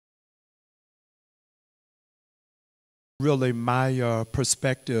Really, my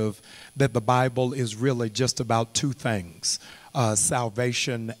perspective that the Bible is really just about two things,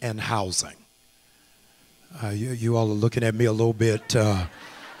 salvation and housing. You all are looking at me a little bit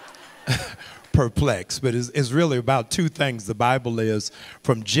perplexed, but it's really about two things. The Bible is,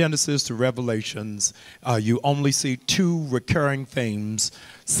 from Genesis to Revelations, you only see two recurring themes,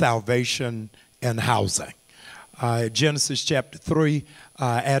 salvation and housing. Genesis chapter 3,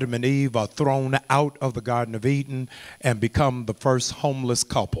 Adam and Eve are thrown out of the Garden of Eden and become the first homeless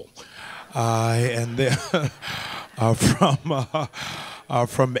couple. And then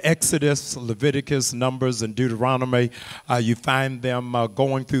from Exodus, Leviticus, Numbers, and Deuteronomy, you find them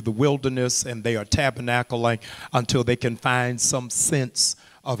going through the wilderness, and they are tabernacling until they can find some sense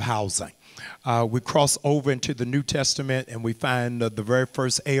of housing. We cross over into the New Testament, and we find the very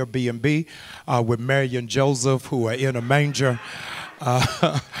first Airbnb with Mary and Joseph, who are in a manger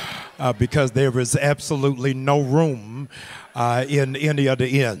because there is absolutely no room in any of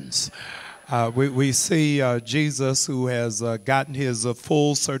the inns. We see Jesus, who has gotten his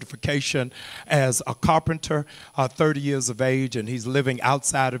full certification as a carpenter, 30 years of age, and he's living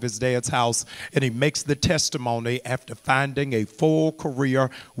outside of his dad's house. And he makes the testimony after finding a full career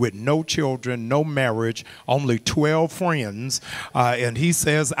with no children, no marriage, only 12 friends. And he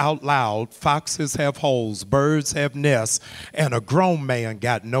says out loud, foxes have holes, birds have nests, and a grown man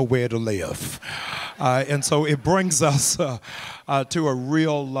got nowhere to live. And so it brings us to a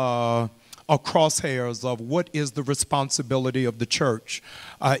real crosshairs of what is the responsibility of the church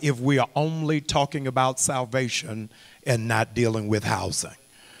if we are only talking about salvation and not dealing with housing.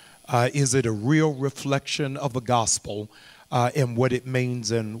 Is it a real reflection of the gospel and what it means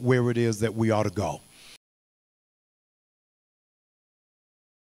and where it is that we ought to go?